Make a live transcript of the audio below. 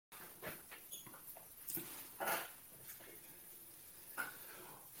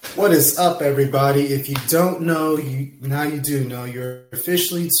What is up, everybody? If you don't know, now you do know. You're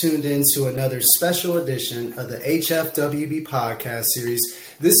officially tuned into another special edition of the HFWB podcast series.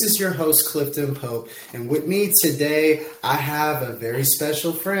 This is your host, Clifton Pope, and with me today, I have a very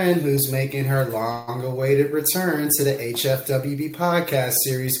special friend who's making her long-awaited return to the HFWB podcast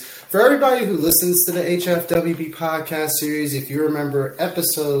series. For everybody who listens to the HFWB podcast series, if you remember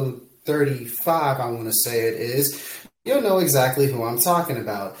episode 35, I want to say it is, you'll know exactly who I'm talking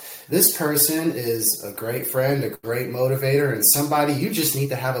about. This person is a great friend, a great motivator, and somebody you just need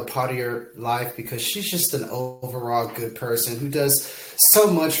to have a part of your life because she's just an overall good person who does so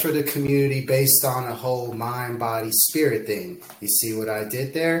much for the community based on a whole mind, body, spirit thing. You see what I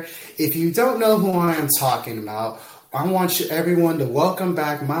did there? If you don't know who I am talking about, I want everyone to welcome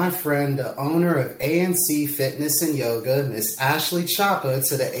back my friend, the owner of ANC Fitness and Yoga, Miss Ashley Chapa,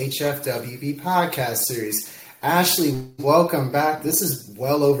 to the HFWB podcast series. Ashley, welcome back. This is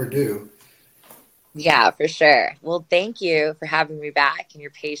well overdue. Yeah, for sure. Well, thank you for having me back and your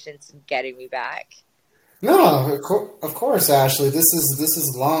patience in getting me back. No, of course, Ashley. This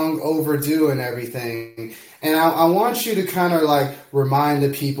is long overdue and everything. And I want you to kind of like remind the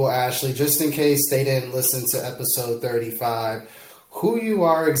people, Ashley, just in case they didn't listen to episode 35, who you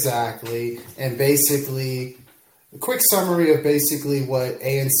are exactly, and basically a quick summary of basically what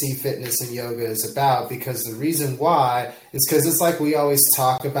ANC Fitness and Yoga is about, because the reason why is because it's like we always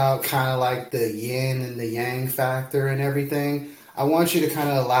talk about kind of like the yin and the yang factor and everything. I want you to kind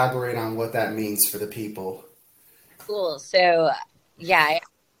of elaborate on what that means for the people. Cool. So, yeah,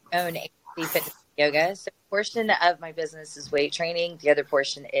 I own ANC Fitness and Yoga. So a portion of my business is weight training. The other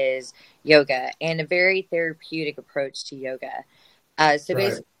portion is yoga and a very therapeutic approach to yoga.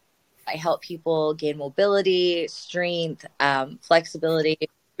 Basically, I help people gain mobility, strength, flexibility,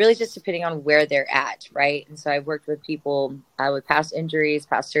 really just depending on where they're at, right? And so I've worked with people with past injuries,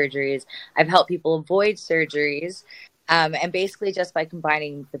 past surgeries. I've helped people avoid surgeries, and basically just by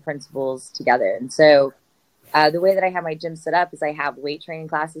combining the principles together. And so the way that I have my gym set up is I have weight training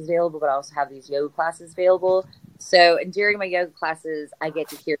classes available, but I also have these yoga classes available. So and during my yoga classes, I get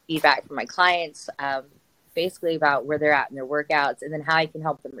to hear feedback from my clients, basically about where they're at in their workouts and then how I can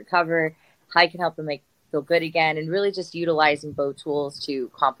help them recover, how I can help them feel good again, and really just utilizing both tools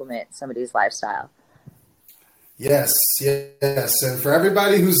to complement somebody's lifestyle. Yes. And for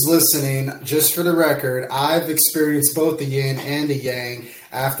everybody who's listening, just for the record, I've experienced both the yin and the yang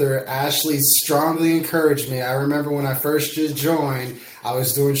after Ashley strongly encouraged me. I remember when I first just joined, I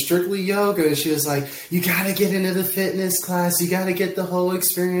was doing strictly yoga, and she was like, you got to get into the fitness class. You got to get the whole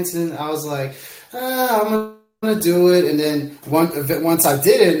experience. And I was like, I'm going to do it. And then once I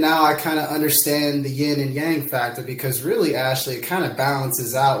did it, now I kind of understand the yin and yang factor, because really, Ashley, it kind of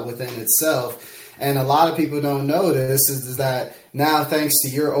balances out within itself. And a lot of people don't know this is that now, thanks to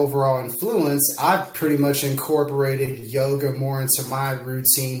your overall influence, I've pretty much incorporated yoga more into my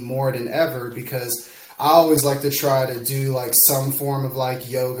routine more than ever, because I always like to try to do like some form of like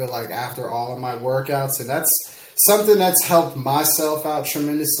yoga like after all of my workouts. And that's something that's helped myself out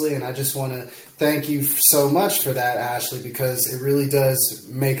tremendously. And I just want to thank you so much for that, Ashley, because it really does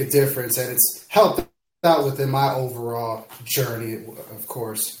make a difference, and it's helped out within my overall journey, of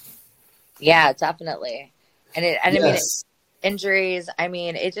course. Yeah, definitely. And Yes. I mean, injuries,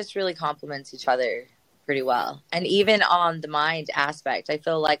 it just really complements each other pretty well. And even on the mind aspect, I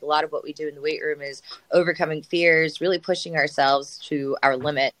feel like a lot of what we do in the weight room is overcoming fears, really pushing ourselves to our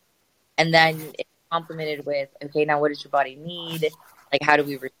limit. And then it's complemented with, okay, now what does your body need? Like, how do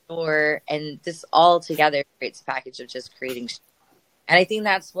we restore? And this all together creates a package of just creating. And I think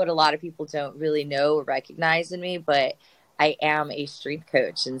that's what a lot of people don't really know or recognize in me, but I am a strength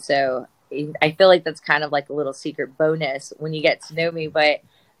coach. And so I feel like that's kind of like a little secret bonus when you get to know me, but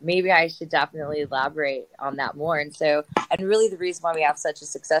maybe I should definitely elaborate on that more. And really the reason why we have such a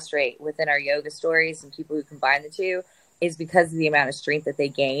success rate within our yoga stories and people who combine the two is because of the amount of strength that they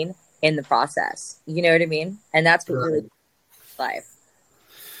gain in the process. You know what I mean? And that's what really life.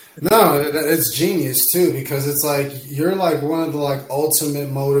 No, it's genius too, because it's like you're like one of the like ultimate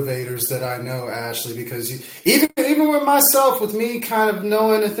motivators that I know, Ashley, because even with myself, with me kind of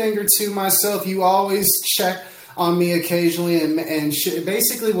knowing a thing or two myself, you always check on me occasionally. And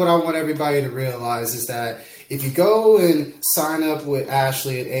basically what I want everybody to realize is that if you go and sign up with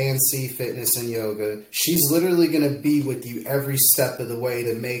Ashley at ANC Fitness and Yoga, she's literally going to be with you every step of the way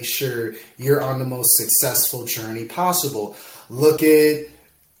to make sure you're on the most successful journey possible. Look at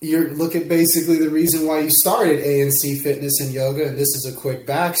basically the reason why you started ANC Fitness and Yoga, and this is a quick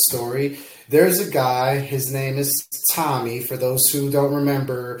backstory. there's a guy, his name is Tommy. For those who don't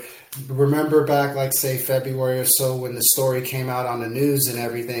remember back, like, say, February or so when the story came out on the news and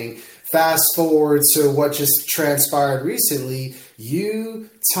everything. Fast forward to what just transpired recently. You,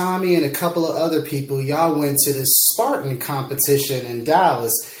 Tommy, and a couple of other people, y'all went to this Spartan competition in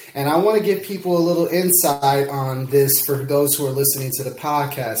Dallas. And I want to give people a little insight on this for those who are listening to the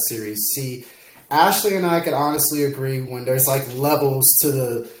podcast series. See, Ashley and I could honestly agree when there's like levels to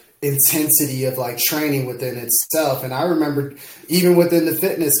the intensity of like training within itself. And I remember even within the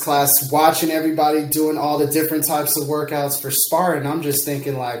fitness class, watching everybody doing all the different types of workouts for Spartan. I'm just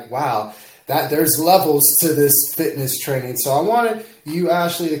thinking like, wow, that there's levels to this fitness training. So I wanted you,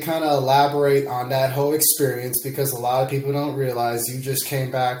 Ashley, to kind of elaborate on that whole experience, because a lot of people don't realize you just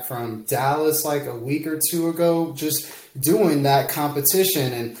came back from Dallas like a week or two ago, just doing that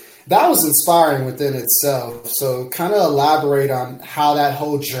competition. And that was inspiring within itself. So kind of elaborate on how that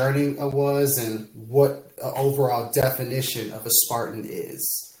whole journey was and what an overall definition of a Spartan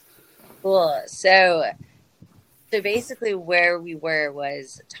is. Cool. So basically where we were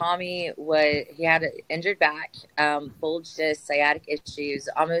was Tommy he had an injured back, bulged disc, sciatic issues,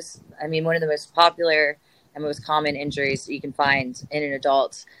 one of the most popular and most common injuries that you can find in an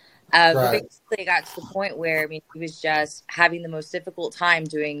adult. Right. But basically it got to the point where, he was just having the most difficult time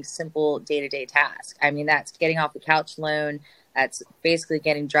doing simple day-to-day tasks. That's getting off the couch alone. That's basically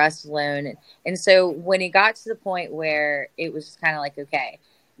getting dressed alone. And so when it got to the point where it was kind of like, okay,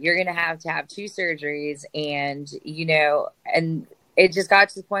 you're going to have 2 surgeries, and it just got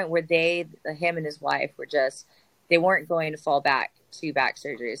to the point where him and his wife they weren't going to fall back to back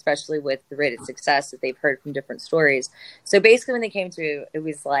surgery, especially with the rated success that they've heard from different stories. So basically when they came to, it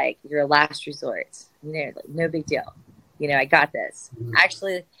was like your last resort, like, no big deal. I got this.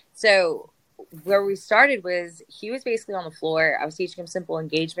 Actually, so where we started was he was basically on the floor. I was teaching him simple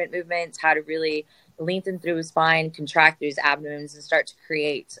engagement movements, how to really lengthen through his spine, contract through his abdomens, and start to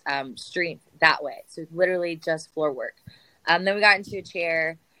create strength that way. So literally just floor work. Then we got into a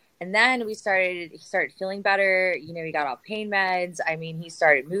chair. And then he started feeling better. He got off pain meds. He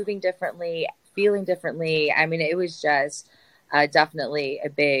started moving differently, feeling differently. It was just definitely a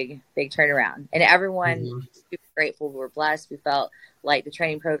big, big turnaround. And everyone was super grateful. We were blessed. We felt like the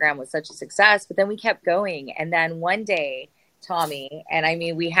training program was such a success. But then we kept going. And then one day, Tommy, and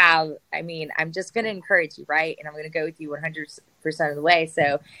I'm just going to encourage you, right? And I'm going to go with you 100% of the way.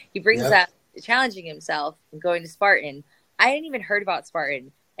 So he brings up challenging himself and going to Spartan. I hadn't even heard about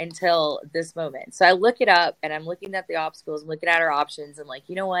Spartan until this moment. So I look it up and I'm looking at the obstacles, I'm looking at our options. I'm like,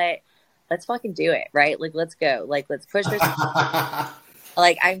 you know what? Let's fucking do it. Right? Like, let's go. Like, let's push ourselves.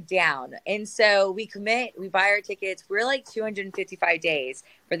 Like, I'm down. And so we commit, we buy our tickets. We're like 255 days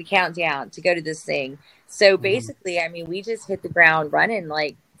for the countdown to go to this thing. So basically, we just hit the ground running.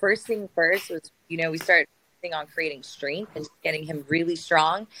 Like, first thing first was, we started on creating strength and getting him really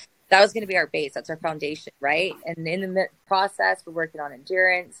strong. That was going to be our base. That's our foundation, right? And in the process, we're working on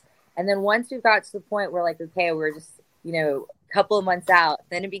endurance. And then once we got to the point where, like, okay, we're just, a couple of months out,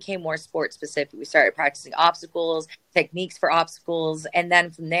 then it became more sport specific. We started practicing obstacles, techniques for obstacles. And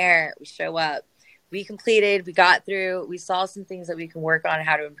then from there, we show up. We completed, we got through, we saw some things that we can work on,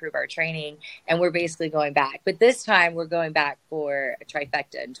 how to improve our training. And we're basically going back. But this time, we're going back for a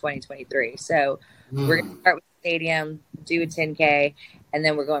trifecta in 2023. So we're going to start with the stadium, do a 10K. And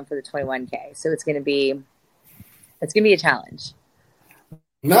then we're going for the 21K. So it's going to be a challenge.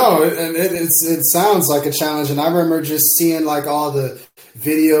 No, and it sounds like a challenge. And I remember just seeing like all the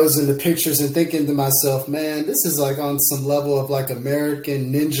videos and the pictures and thinking to myself, man, this is like on some level of like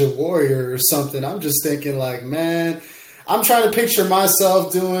American Ninja Warrior or something. I'm just thinking like, man, I'm trying to picture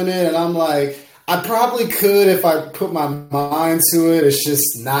myself doing it. And I'm like, I probably could if I put my mind to it. It's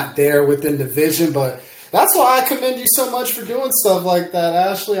just not there within the vision, but that's why I commend you so much for doing stuff like that,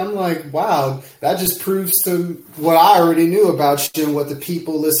 Ashley. I'm like, wow, that just proves to what I already knew about you and what the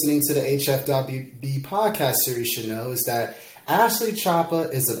people listening to the HFWB podcast series should know is that Ashley Chapa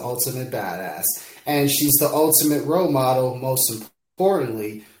is an ultimate badass. And she's the ultimate role model, most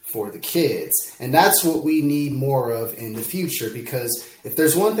importantly, for the kids. And that's what we need more of in the future, because if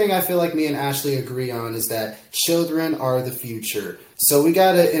there's one thing I feel like me and Ashley agree on is that children are the future. So we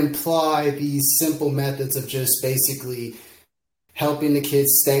got to imply these simple methods of just basically helping the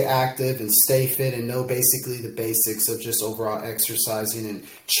kids stay active and stay fit and know basically the basics of just overall exercising and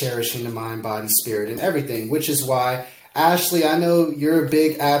cherishing the mind, body, spirit, and everything, which is why, Ashley, I know you're a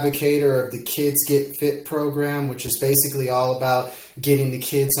big advocator of the Kids Get Fit program, which is basically all about getting the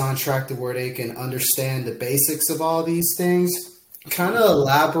kids on track to where they can understand the basics of all these things. Kind of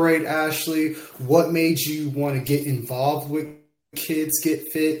elaborate, Ashley, what made you want to get involved with kids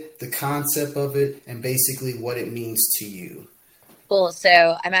get fit, the concept of it, and basically what it means to you? Cool.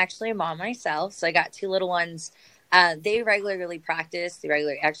 So I'm actually a mom myself. So I got two little ones. They regularly practice, they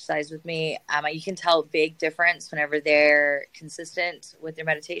regularly exercise with me. You can tell a big difference whenever they're consistent with their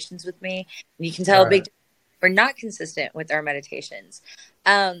meditations with me. You can tell a big difference we're not consistent with our meditations.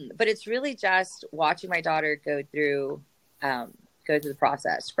 But it's really just watching my daughter go through the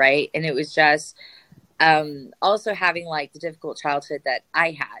process, right? And it was just also having like the difficult childhood that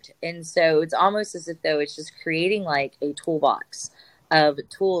I had. And so it's almost as if though it's just creating like a toolbox of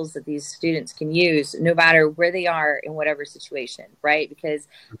tools that these students can use no matter where they are in whatever situation, right? Because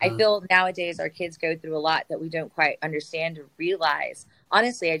I feel nowadays our kids go through a lot that we don't quite understand or realize.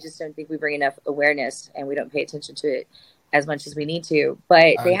 Honestly, I just don't think we bring enough awareness and we don't pay attention to it as much as we need to.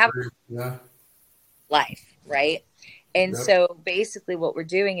 But they have life, right? And so basically what we're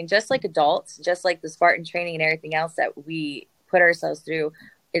doing, and just like adults, just like the Spartan training and everything else that we put ourselves through,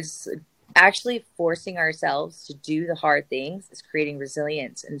 is actually forcing ourselves to do the hard things. It's creating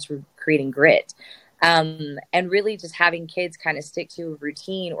resilience and it's creating grit. And really just having kids kind of stick to a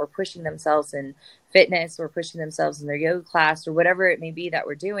routine or pushing themselves in fitness or pushing themselves in their yoga class or whatever it may be that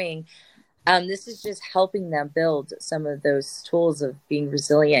we're doing. This is just helping them build some of those tools of being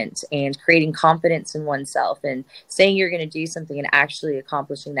resilient and creating confidence in oneself and saying you're going to do something and actually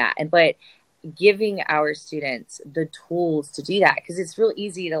accomplishing that. But giving our students the tools to do that, because it's real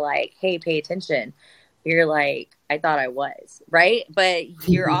easy to like, hey, pay attention. You're like, I thought I was, right? But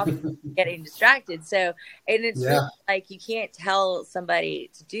you're often getting distracted. So, and it's really like you can't tell somebody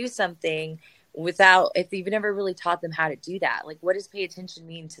to do something without, if you've never really taught them how to do that. Like, what does pay attention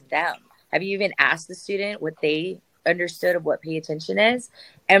mean to them? Have you even asked the student what they understood of what pay attention is?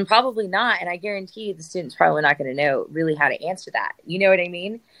 And probably not. And I guarantee you the student's probably not going to know really how to answer that. You know what I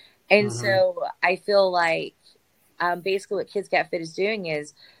mean? And so I feel like basically what Kids Get Fit is doing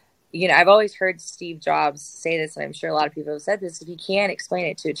is, you know, I've always heard Steve Jobs say this, and I'm sure a lot of people have said this: if you can't explain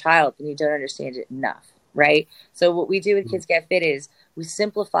it to a child, then you don't understand it enough, right? So what we do with Kids Get Fit is we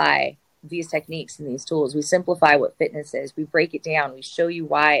simplify these techniques and these tools. We simplify what fitness is. We break it down. We show you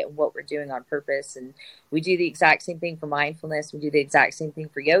why and what we're doing on purpose. And we do the exact same thing for mindfulness. We do the exact same thing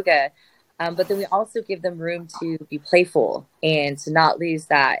for yoga. But then we also give them room to be playful and to not lose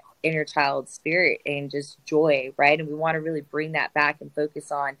that inner child spirit and just joy, right? And we want to really bring that back and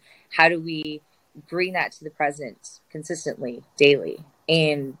focus on how do we bring that to the present consistently, daily.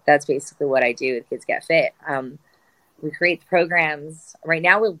 And that's basically what I do with Kids Get Fit. We create the programs. Right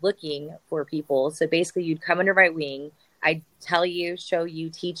now we're looking for people. So basically you'd come under my wing. I tell you, show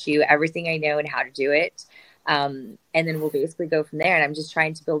you, teach you everything I know and how to do it. And then we'll basically go from there. And I'm just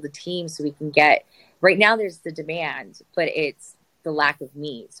trying to build a team so we can get, right now there's the demand, but it's the lack of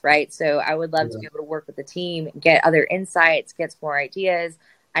needs, right? So I would love to be able to work with the team, get other insights, get some more ideas.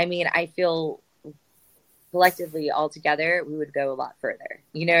 I mean, I feel collectively all together, we would go a lot further.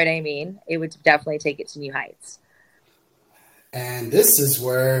 You know what I mean? It would definitely take it to new heights. And this is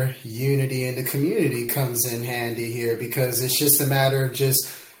where unity in the community comes in handy here, because it's just a matter of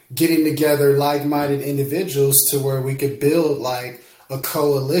just getting together like-minded individuals to where we could build like a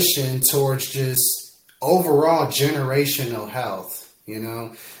coalition towards just overall generational health, you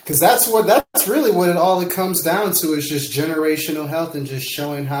know, because that's really what it comes down to, is just generational health and just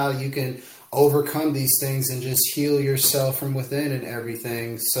showing how you can overcome these things and just heal yourself from within and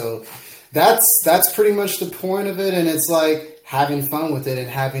everything. So that's pretty much the point of it. And it's like having fun with it and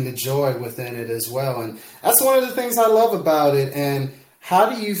having the joy within it as well. And that's one of the things I love about it. And how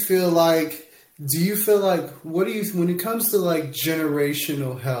do you feel like, when it comes to like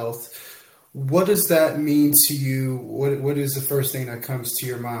generational health, what does that mean to you? What is the first thing that comes to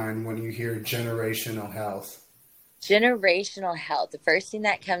your mind when you hear generational health? Generational health. The first thing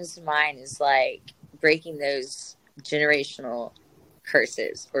that comes to mind is like breaking those generational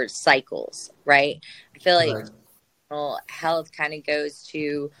curses or cycles, right? I feel like health kind of goes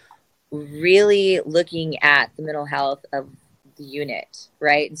to really looking at the mental health of the unit,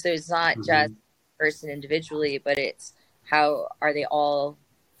 right? And so it's not just person individually, but it's how are they all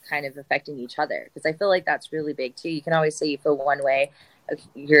kind of affecting each other? Because I feel like that's really big too. You can always say you feel one way,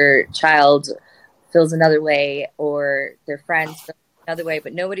 your child feels another way, or their friends feel another way,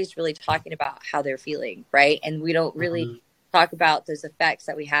 but nobody's really talking about how they're feeling, right? And we don't really talk about those effects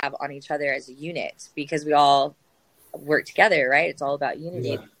that we have on each other as a unit, because we all work together, right? It's all about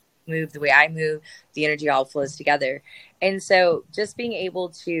unity. Move the way I move, the energy all flows together. And so just being able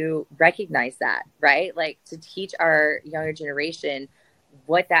to recognize that, right? Like to teach our younger generation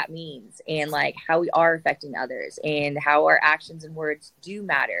what that means and like how we are affecting others and how our actions and words do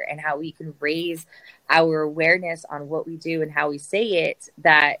matter and how we can raise our awareness on what we do and how we say it,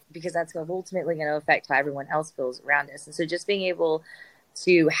 that because that's ultimately going to affect how everyone else feels around us. And so just being able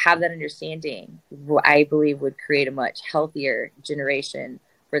to have that understanding, I believe, would create a much healthier generation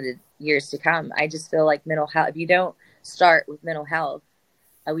for the years to come. I just feel like mental health, if you don't start with mental health,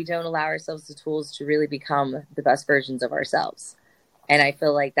 we don't allow ourselves the tools to really become the best versions of ourselves. And I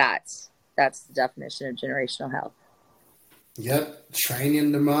feel like that's the definition of generational health. Yep,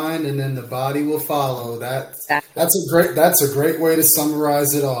 training the mind, and then the body will follow. That's a great way to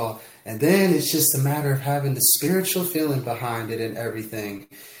summarize it all. And then it's just a matter of having the spiritual feeling behind it and everything.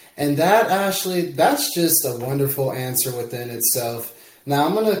 And that, Ashley, that's just a wonderful answer within itself. Now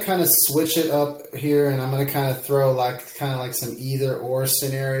I'm going to kind of switch it up here, and I'm going to kind of throw like some either or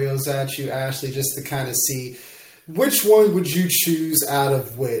scenarios at you, Ashley, just to kind of see which one would you choose out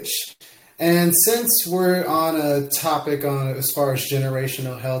of which. And since we're on a topic on as far as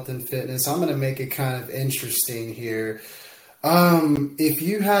generational health and fitness, I'm going to make it kind of interesting here. If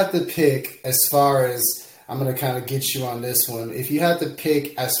you had to pick as far as, I'm going to kind of get you on this one. If you had to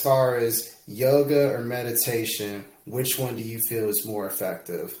pick as far as yoga or meditation, which one do you feel is more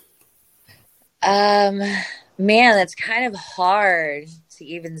effective? Man, that's kind of hard to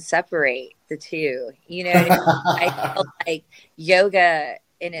even separate the two. You know, I feel like yoga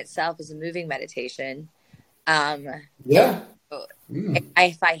in itself is a moving meditation. Yeah.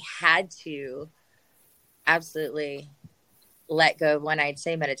 If I had to absolutely let go of one, I'd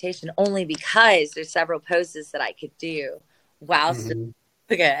say meditation, only because there's several poses that I could do while still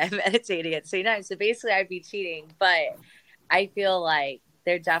meditating at the same time. So basically I'd be cheating, but I feel like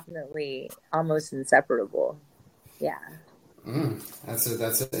they're definitely almost inseparable. Yeah. That's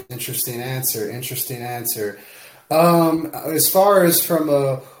an interesting answer. As far as from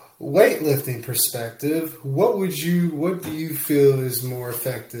a weightlifting perspective, what do you feel is more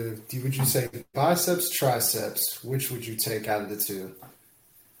effective? Would you say biceps, triceps? Which would you take out of the two?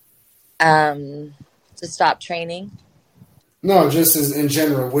 To stop training. No, just as in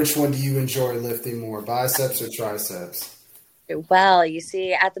general, which one do you enjoy lifting more, biceps or triceps? Well, you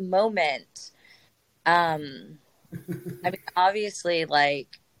see, at the moment, I mean, obviously, like,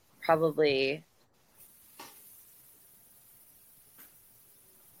 probably,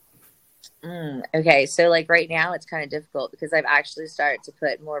 okay, so, like, right now, it's kind of difficult because I've actually started to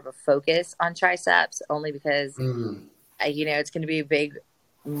put more of a focus on triceps, only because, it's going to be a big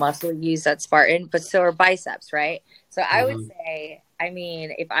muscle use that's Spartan, but so are biceps, right? So I would say, I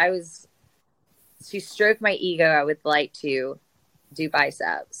mean, if I was to stroke my ego, I would like to do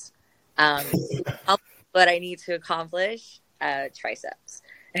biceps. What I need to accomplish, triceps.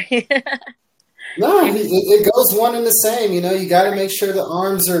 No, it goes one and the same. You know, you got to make sure the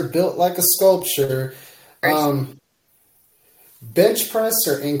arms are built like a sculpture. Bench press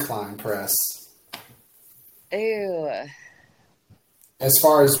or incline press? Ew. As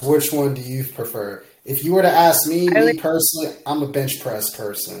far as which one do you prefer? If you were to ask me personally, I'm a bench press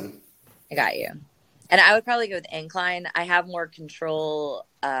person. I got you. And I would probably go with incline. I have more control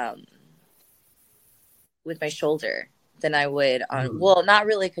with my shoulder than I would on, well, not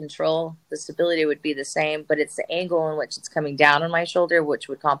really control. The stability would be the same, but it's the angle in which it's coming down on my shoulder, which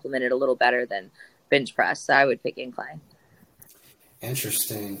would complement it a little better than bench press. So I would pick incline.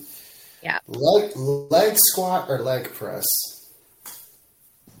 Interesting. Yeah. Leg squat or leg press?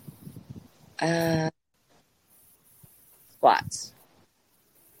 Squats.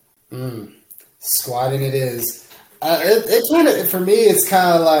 Squatting it is. It kind of, for me, it's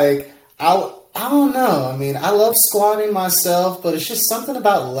kind of like, I don't know. I mean, I love squatting myself, but it's just something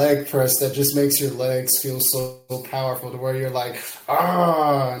about leg press that just makes your legs feel so powerful to where you're like,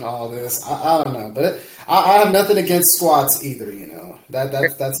 and all this. I don't know. But I have nothing against squats either, you know. That's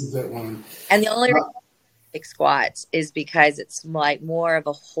a good one. And the only reason I pick squats is because it's like more of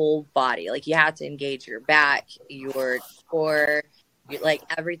a whole body. Like you have to engage your back, your core, like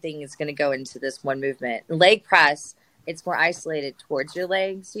everything is going to go into this one movement. Leg press, it's more isolated towards your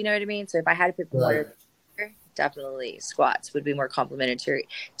legs. You know what I mean? So if I had to pick one, definitely squats would be more complementary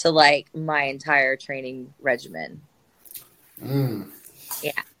to like my entire training regimen.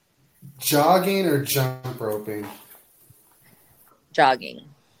 Yeah. Jogging or jump roping? Jogging.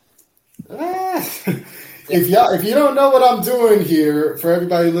 Yeah. If you don't know what I'm doing here, for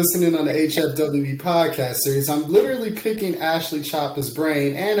everybody listening on the HFWB podcast series, I'm literally picking Ashley Choppa's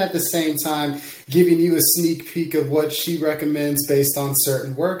brain and at the same time giving you a sneak peek of what she recommends based on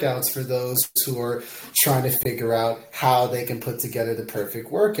certain workouts for those who are trying to figure out how they can put together the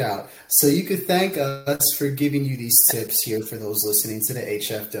perfect workout. So you could thank us for giving you these tips here for those listening to the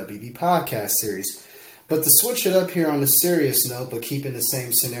HFWB podcast series. But to switch it up here on a serious note, but keeping the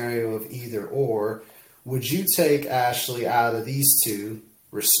same scenario of either or, would you take, Ashley, out of these two,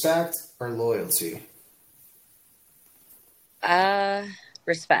 respect or loyalty?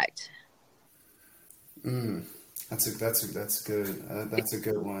 Respect. That's good. That's a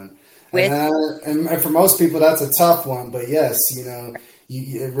good one. With And for most people, that's a tough one. But yes,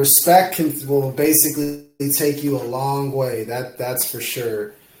 respect will basically take you a long way. That's for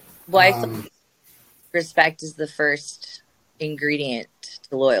sure. well, I feel like respect is the first ingredient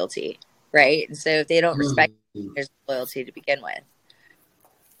to loyalty, right? And so if they don't respect you, there's loyalty to begin with.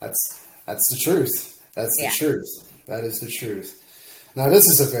 That's the truth. That's the Yeah. truth. That is the truth. Now, this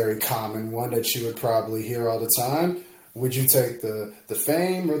is a very common one that you would probably hear all the time. Would you take the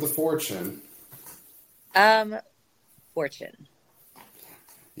fame or the fortune? Fortune.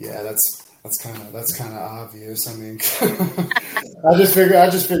 Yeah, that's kind of obvious. I mean, I just figured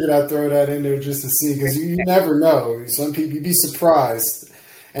I'd throw that in there just to see, because you never know. Some people, you'd be surprised,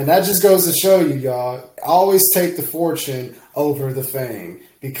 and that just goes to show you, y'all, always take the fortune over the fame,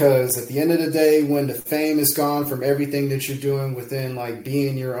 because at the end of the day, when the fame is gone from everything that you're doing within, like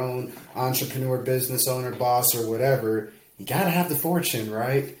being your own entrepreneur, business owner, boss, or whatever, you gotta have the fortune,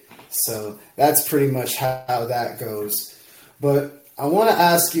 right? So that's pretty much how that goes. But I want to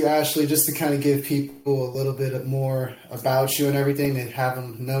ask you, Ashley, just to kind of give people a little bit more about you and everything, and have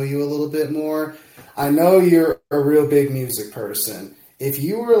them know you a little bit more. I know you're a real big music person. If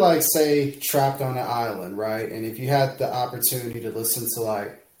you were, like, say, trapped on an island, right, and if you had the opportunity to listen to,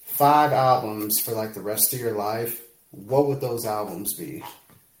 like, 5 albums for, like, the rest of your life, what would those albums be?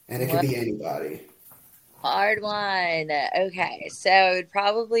 And it could be anybody. Hard one. Okay, so it would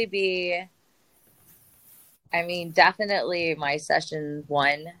probably be, I mean, definitely my session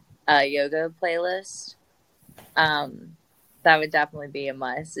 1 yoga playlist. That would definitely be a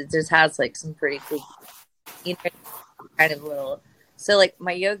must. It just has like some pretty cool, kind of little. So like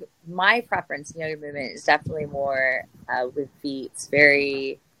my preference in yoga movement is definitely more with beats.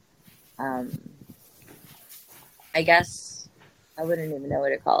 Very, I guess I wouldn't even know what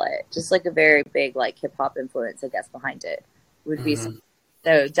to call it. Just like a very big like hip hop influence, I guess, behind it would be.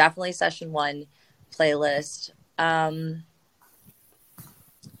 So definitely session 1 playlist. Man,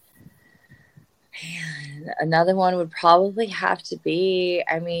 another one would probably have to be,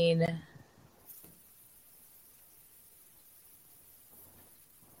 I mean,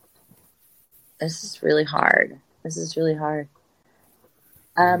 this is really hard.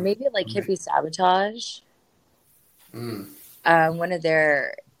 Maybe like Hippie Sabotage. One of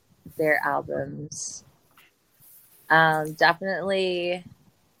their albums. Definitely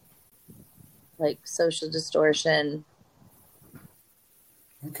like Social Distortion.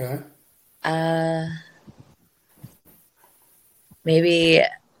 Okay. Maybe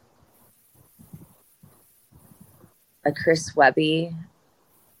a Chris Webby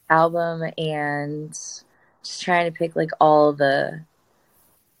album, and just trying to pick like all the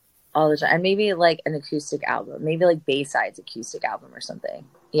and maybe like an acoustic album, maybe like Bayside's acoustic album or something.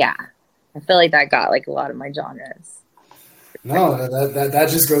 Yeah, I feel like that got like a lot of my genres. No, that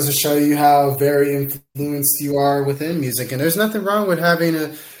just goes to show you how very influenced you are within music, and there's nothing wrong with having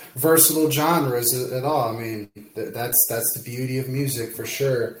a versatile genres at all. I mean, that's the beauty of music for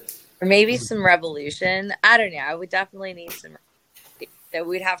sure. Or maybe some Revolution. I don't know. I would definitely need some. So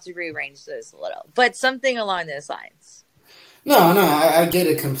we'd have to rearrange those a little, but something along those lines. No, I get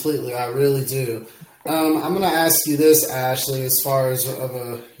it completely. I really do. I'm going to ask you this, Ashley, as far as of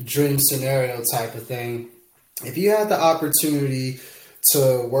a dream scenario type of thing. If you had the opportunity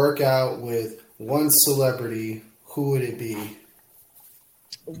to work out with one celebrity, who would it be?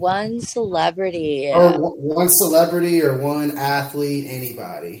 One celebrity. Or one celebrity or one athlete,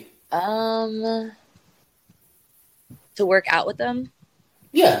 anybody. To work out with them?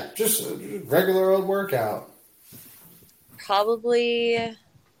 Yeah, just a regular old workout. Probably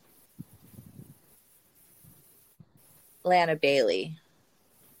Lana Bailey.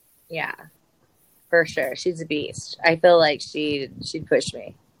 Yeah, for sure. She's a beast. I feel like she'd push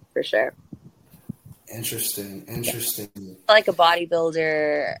me for sure. Interesting. Like a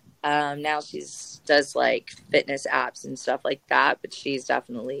bodybuilder. Now does like fitness apps and stuff like that, but she's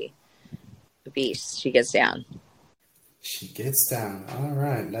definitely a beast. She gets down. She gets down. All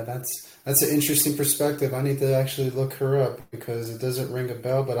right. Now that's an interesting perspective. I need to actually look her up because it doesn't ring a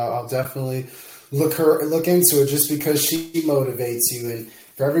bell, but I'll definitely look into it just because she motivates you. And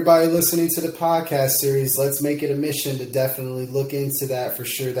for everybody listening to the podcast series, let's make it a mission to definitely look into that for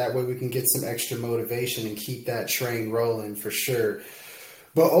sure. That way we can get some extra motivation and keep that train rolling for sure.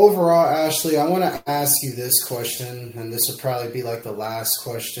 But overall, Ashley, I want to ask you this question, and this will probably be like the last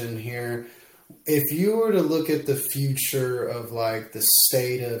question here. If you were to look at the future of like the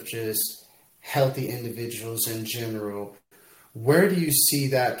state of just healthy individuals in general, where do you see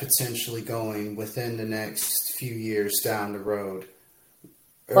that potentially going within the next few years down the road?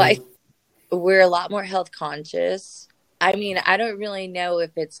 Well, Or, we're a lot more health conscious. I mean, I don't really know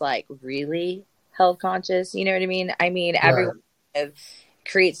if it's like really health conscious. You know what I mean? I mean, everyone right. kind of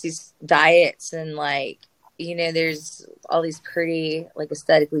creates these diets and like, there's all these pretty like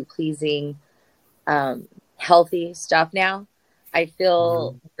aesthetically pleasing healthy stuff now. I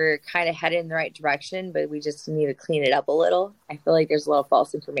feel Mhm. we're kind of headed in the right direction, but we just need to clean it up a little. I feel like there's a lot of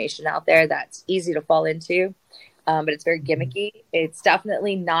false information out there that's easy to fall into, but it's very gimmicky. It's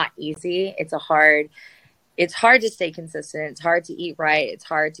definitely not easy. It's hard to stay consistent. It's hard to eat right. It's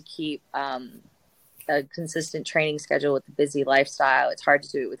hard to keep a consistent training schedule with a busy lifestyle. It's hard to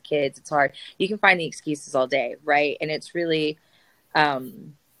do it with kids. It's hard. You can find the excuses all day, right? And it's really,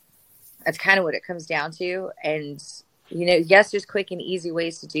 um, that's kind of what it comes down to. And, yes, there's quick and easy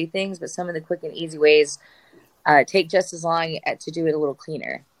ways to do things, but some of the quick and easy ways take just as long to do it a little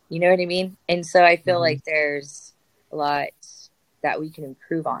cleaner. You know what I mean? And so I feel Mhm. like there's a lot that we can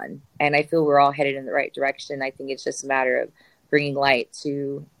improve on. And I feel we're all headed in the right direction. I think it's just a matter of bringing light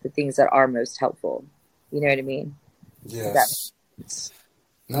to the things that are most helpful. You know what I mean? If that Yes. makes sense.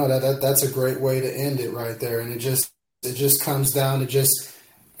 No, that's a great way to end it right there. And it just comes down to just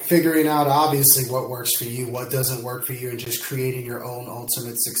figuring out obviously what works for you, what doesn't work for you, and just creating your own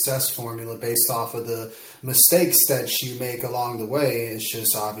ultimate success formula based off of the mistakes that you make along the way. It's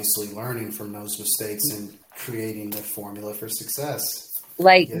just obviously learning from those mistakes and creating the formula for success.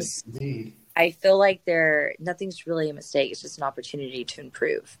 Like, Yes, indeed. I feel like nothing's really a mistake. It's just an opportunity to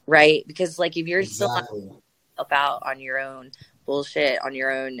improve, right? Because like if you're still Exactly. up out on your own bullshit, on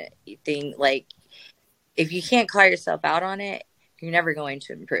your own thing, like if you can't call yourself out on it, you're never going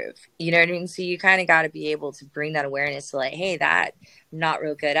to improve. You know what I mean? So you kind of got to be able to bring that awareness to like, hey, that I'm not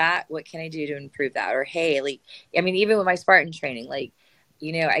real good at. What can I do to improve that? Or hey, like, I mean, even with my Spartan training, like,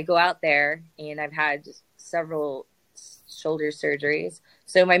 I go out there and I've had several shoulder surgeries.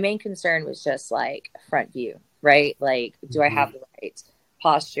 So my main concern was just like front view, right? Like, do I have Mhm. the right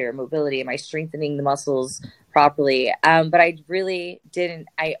posture, mobility? Am I strengthening the muscles properly? But I really didn't.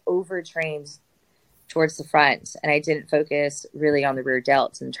 I overtrained towards the front and I didn't focus really on the rear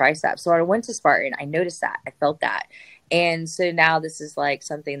delts and triceps. So when I went to Spartan, I noticed that. I felt that. And so now this is like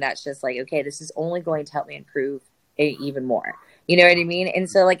something that's just like, okay, this is only going to help me improve it even more. You know what I mean? And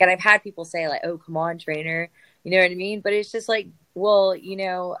so like, and I've had people say like, oh, come on, trainer. You know what I mean? But it's just like, well,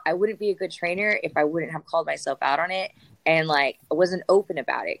 I wouldn't be a good trainer if I wouldn't have called myself out on it and like I wasn't open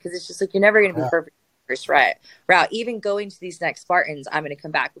about it. Cause it's just like, you're never going to be Yeah. perfect first route. Even going to these next Spartans, I'm going to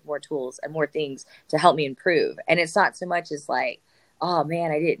come back with more tools and more things to help me improve. And it's not so much as like, oh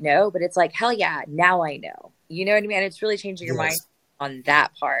man, I didn't know, but it's like, hell yeah, now I know. You know what I mean? And it's really changing your mind Yes. on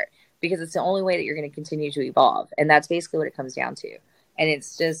that part because it's the only way that you're going to continue to evolve. And that's basically what it comes down to. And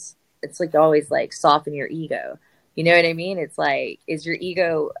it's like always like soften your ego. You know what I mean? It's like, is your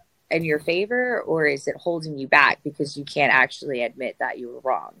ego in your favor or is it holding you back because you can't actually admit that you were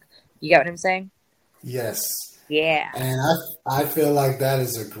wrong? You get what I'm saying? Yes. Yeah. And I feel like that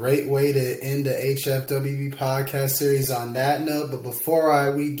is a great way to end the HFWB podcast series on that note. But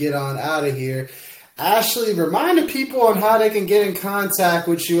before we get on out of here, Ashley, remind the people on how they can get in contact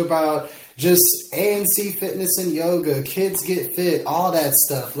with you about just ANC fitness and yoga, kids get fit, all that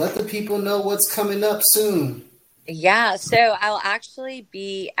stuff. Let the people know what's coming up soon. Yeah, so I'll actually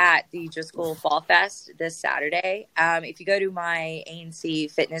be at the Driscoll Fall Fest this Saturday. If you go to my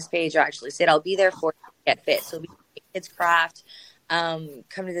ANC fitness page, you'll actually see it. I'll be there for Get Fit. So it'll be kids craft. Come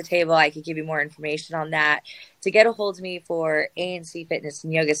to the table. I could give you more information on that. To get a hold of me for ANC fitness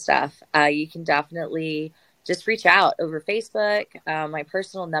and yoga stuff, you can definitely just reach out over Facebook. My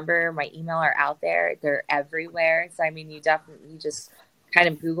personal number, my email are out there. They're everywhere. So I mean, you definitely just kind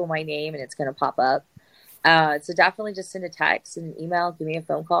of Google my name and it's going to pop up. So definitely just send a text and an email, give me a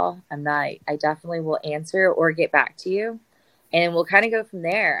phone call. I definitely will answer or get back to you. And we'll kind of go from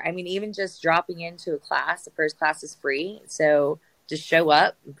there. I mean, even just dropping into a class, the first class is free. So just show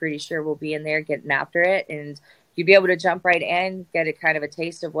up. I'm pretty sure we'll be in there getting after it. And you'd be able to jump right in, get a kind of a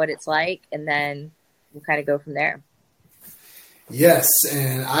taste of what it's like. And then we'll kind of go from there. Yes,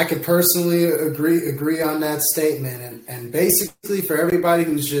 and I could personally agree on that statement. And basically, for everybody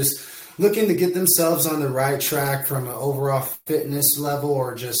who's just looking to get themselves on the right track from an overall fitness level,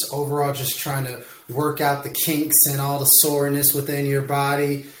 or just overall just trying to work out the kinks and all the soreness within your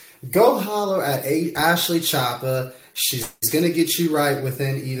body, go holler at Ashley Chapa. She's going to get you right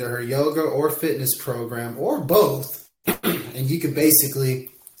within either her yoga or fitness program, or both. And you can basically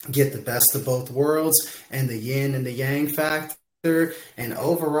get the best of both worlds and the yin and the yang factor. And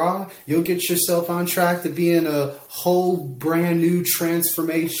overall, you'll get yourself on track to being a whole brand new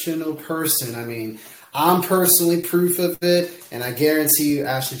transformational person. I mean, I'm personally proof of it, and I guarantee you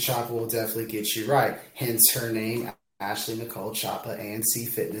Ashley Chapa will definitely get you right. Hence her name, Ashley Nicole Chapa, ANC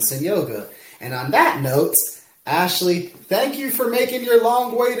Fitness and Yoga. And on that note, Ashley, thank you for making your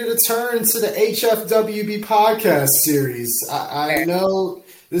long-awaited return to the HFWB podcast series. I know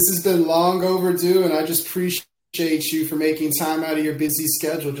this has been long overdue, and I just appreciate you for making time out of your busy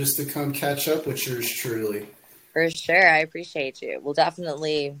schedule just to come catch up with yours truly. For sure. I appreciate you. We'll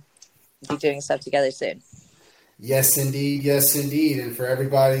definitely be doing stuff together soon. Yes, indeed. Yes, indeed. And for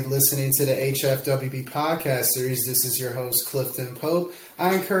everybody listening to the HFWB podcast series, this is your host, Clifton Pope.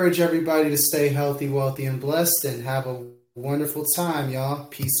 I encourage everybody to stay healthy, wealthy, and blessed, and have a wonderful time, y'all.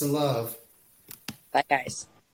 Peace and love. Bye, guys.